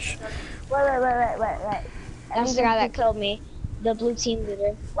trash. Wait. That's the guy that killed me. The blue team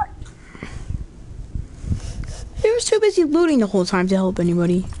leader. What? He was too busy looting the whole time to help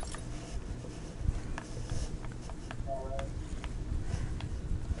anybody.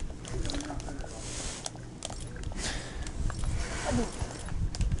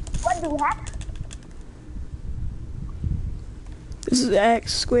 What do you have? This is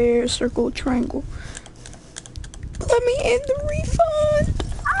X, square, circle, triangle. Let me in the refund.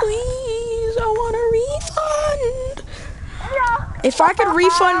 Please, I want a refund. No. If I could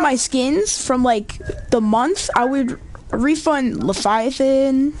refund my skins from like the month, I would refund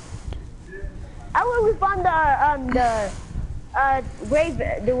Leviathan. I will refund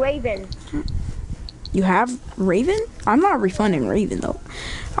the Raven. You have Raven? I'm not refunding Raven though.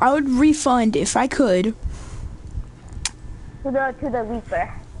 I would refund if I could. To the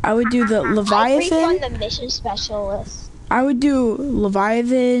Reaper. I would do the Leviathan. I refund the mission specialist. I would do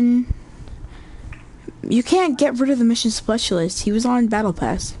Leviathan. You can't get rid of the mission specialist. He was on Battle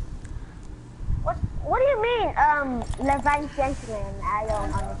Pass. What do you mean, Leviathan? I don't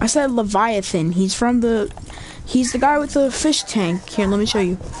understand. I said Leviathan. He's the guy with the fish tank. Here, let me show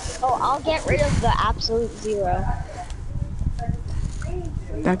you. Oh, I'll get rid of the absolute zero.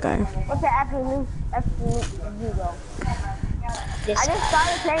 That guy. What's the absolute zero? This I just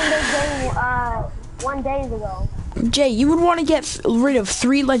started playing this game 1 day ago. Jay, you would want to get rid of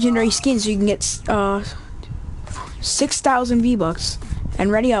 3 legendary skins so you can get 6,000 V-Bucks.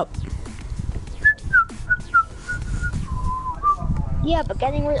 And ready up. Yeah, but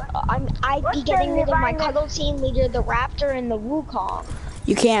I'd be getting rid of my Cuddle Team Leader, the Raptor, and the Wukong.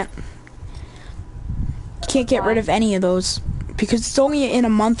 You can't. You can't get rid of any of those. Because it's only in a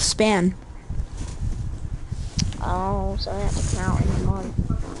month span. Oh, so I have to count in a month.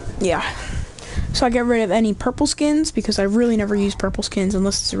 Yeah. So I get rid of any purple skins because I really never use purple skins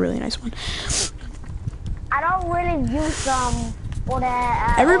unless it's a really nice one. I don't really use them for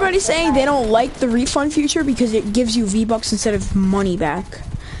the. Everybody's saying they don't like the refund feature because it gives you V-Bucks instead of money back.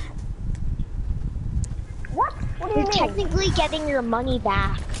 technically getting your money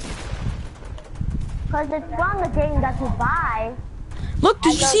back. Because it's from the game that you buy. Look,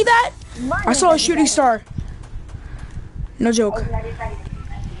 did you see that? Money I saw a that you shooting get. star. No joke.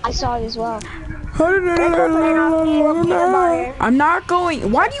 I saw it as well. I'm not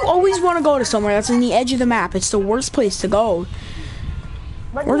going. Why do you always want to go to somewhere that's in the edge of the map? It's the worst place to go.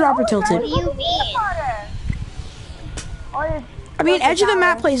 But Where's you Robert always tilted? What do you mean? I mean, edge of the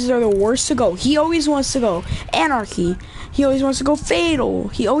map places are the worst to go. He always wants to go Anarchy. He always wants to go Fatal.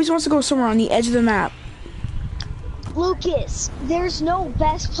 He always wants to go somewhere on the edge of the map. Lucas, there's no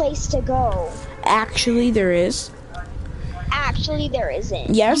best place to go. Actually, there is. Actually, there isn't.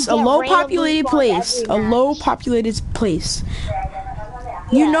 Yes, You a get low random populated respawns place. every A match. low populated place.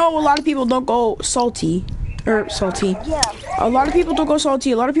 You Yeah. know, a lot of people don't go salty. Salty. Yeah. A lot of people don't go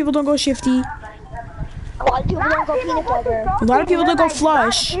salty. A lot of people don't go shifty. A lot of people don't go peanut butter. A lot of people don't go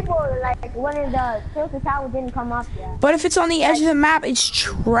flush. People like when the filter tower didn't come up yet. But if it's on the edge of the map, it's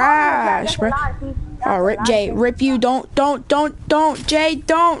trash, bro. Oh, rip Jay, rip you. Don't, Jay,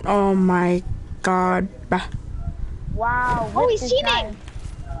 don't. Oh my God. Bah. Wow. Oh, he's teaming.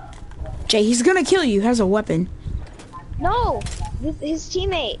 Jay, he's gonna kill you. He has a weapon. No, his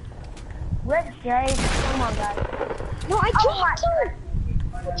teammate. Rip Jay. Come on, guys. No, I dropped him.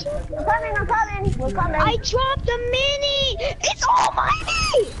 I'm coming. We're coming. I dropped the mini. It's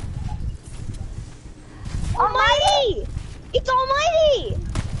Almighty. Almighty. It's Almighty.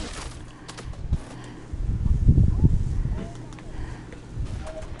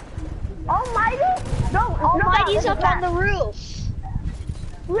 Almighty? No, Almighty's up on the roof.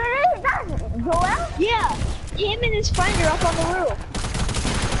 Really? That's Joel? Yeah, him and his friend are up on the roof.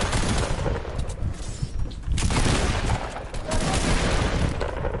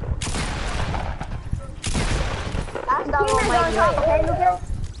 That's not Almighty. Right?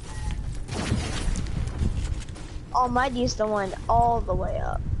 Almighty's the one all the way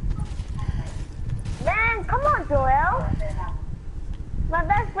up. Man, come on, Joel. My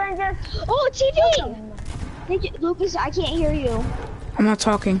best friend just... Oh, TV! Lucas, I can't hear you. I'm not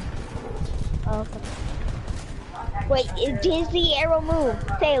talking. Oh, okay. Wait, does the arrow move?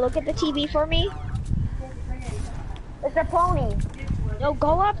 Say, look at the TV for me. It's a pony. No,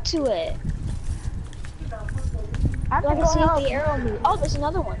 go up to it. I have So I to can see go if help. the arrow moves. Oh, there's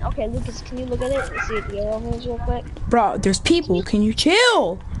another one. Okay, Lucas, can you look at it and see if the arrow moves real quick? Bro, there's people. Can you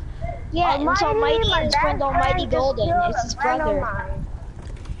chill? Yeah, it's Almighty my and his best friend Almighty just Golden. killed It's his a friend of brother. mine.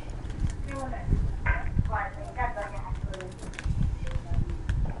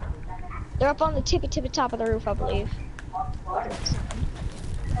 They're up on the tippy top of the roof, I believe.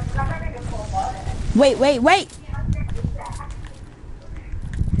 Wait.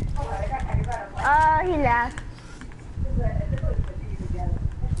 He left.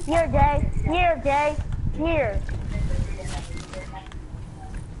 Here, Jay. Here.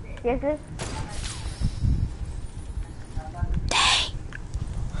 Yes, sir. Dang.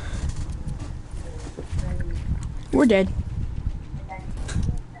 We're dead.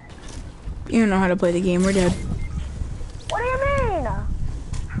 You don't know how to play the game. We're dead. What do you mean?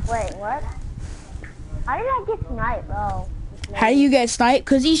 Wait, what? How did I get sniped, bro? How do you get sniped?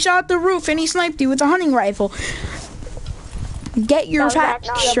 Because he shot the roof and he sniped you with a hunting rifle. Get your facts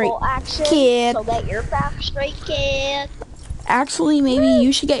straight, kid. So get your facts straight, kid. Actually, maybe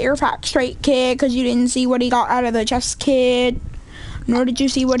you should get your facts straight, kid, because you didn't see what he got out of the chest, kid. Nor did you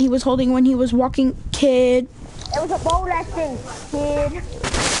see what he was holding when he was walking, kid. It was a bold action, kid.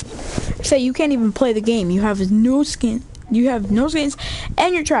 Say, you can't even play the game. You have no skin. You have no skins,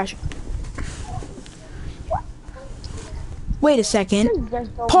 and you're trash. Wait a second.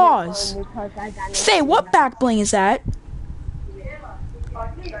 Pause. Say, what back bling is that?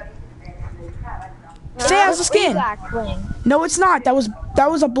 Say has a skin. Black bling. No, it's not. That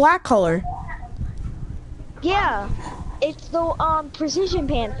was a black color. Yeah, it's the Precision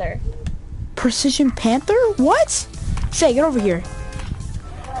Panther. Precision Panther? What? Say, get over here.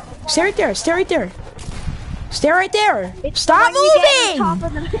 Stay right there. Stay right there. Stay right there. It's Stop the one you get moving. on top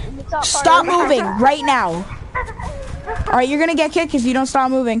of the top part Stop of the moving right now. All right, you're gonna get kicked if you don't stop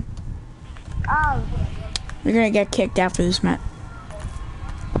moving. You're gonna get kicked after this match.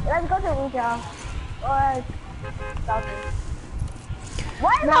 Let's go to retail. Or salty.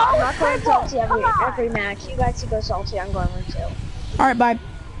 What? No, I'm not going salty every match. You guys can go salty. I'm going retail. All right, bye.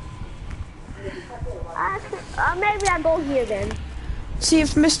 Maybe I go here then. See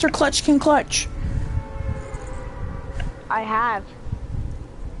if Mr. Clutch can clutch. I have.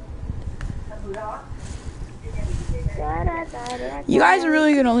 You guys are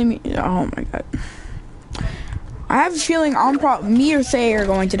really gonna leave me. Oh my god. I have a feeling me or Thay are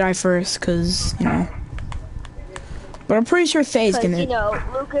going to die first, cause you know. But I'm pretty sure Faye's Because gonna. you know,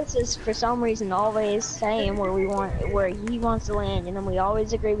 Lucas is for some reason always saying where he wants to land, and then we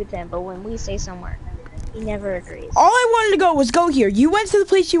always agree with him. But when we say somewhere, he never agrees. All I wanted to go was go here. You went to the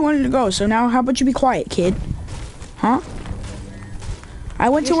place you wanted to go, so now how about you be quiet, kid? Huh? I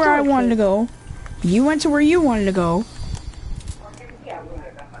went to You're where I still a wanted to kid. go. You went to where you wanted to go.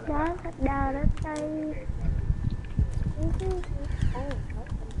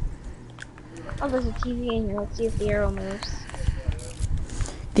 Oh, there's a TV in here. Let's see if the arrow moves.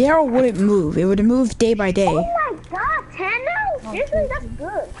 The arrow wouldn't move. It would move day by day. Oh my god, Tano! Seriously, that's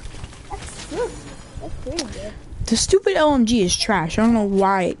good. That's good. That's pretty good. The stupid LMG is trash. I don't know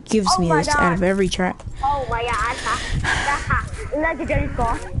why it gives Oh me my this out of God. every track. Oh my god, legendary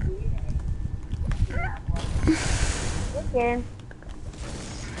score. Just kidding.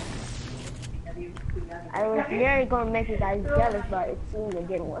 I was nearly gonna make you guys jealous, but it seemed it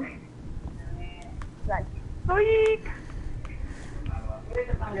didn't work. Like,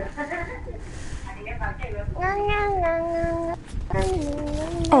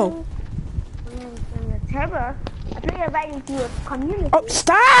 Oh. Trevor, I think you're inviting to a community. Oh,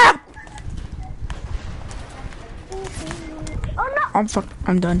 stop! Oh no!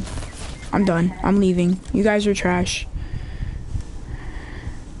 I'm done. I'm done. I'm leaving. You guys are trash.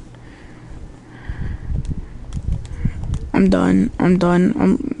 I'm done. I'm done.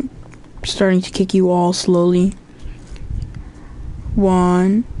 I'm starting to kick you all slowly.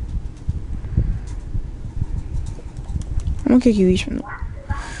 1. I'm gonna kick you each from the...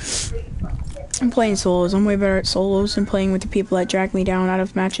 I'm playing solos. I'm way better at solos than playing with the people that drag me down out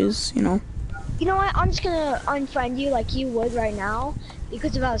of matches, you know. You know what? I'm just gonna unfriend you like you would right now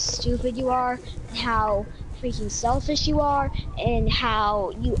because of how stupid you are, and how freaking selfish you are, and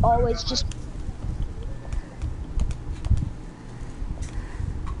how you always just.